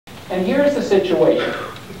And here's the situation.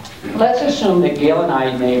 Let's assume that Gail and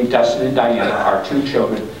I named Dustin and Diana, our 2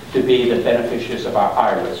 children, to be the beneficiaries of our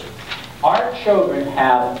IRAs. Our children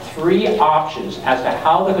have 3 options as to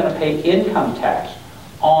how they're going to pay income tax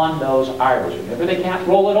on those IRAs. Remember, they can't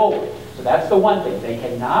roll it over. So that's the one thing. They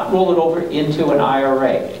cannot roll it over into an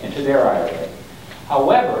IRA, into their IRA.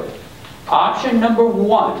 However, option number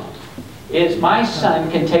 1 is my son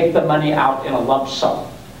can take the money out in a lump sum.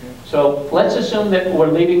 So let's assume that we're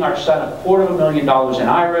leaving our son $250,000 in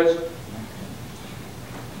IRAs.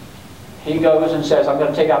 He goes and says, I'm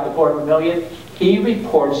going to take out the $250,000. He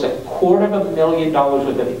reports that $250,000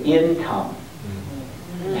 worth of income,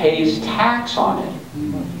 pays tax on it.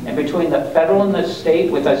 And between the federal and the state,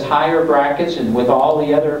 with those higher brackets and with all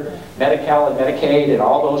the other Medi-Cal and Medicaid and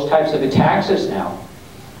all those types of the taxes now,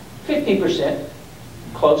 50%,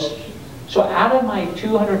 close. So out of my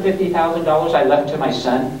 $250,000 I left to my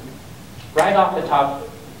son, right off the top,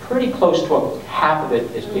 pretty close to half of it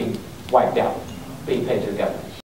is being wiped out, being paid to the government.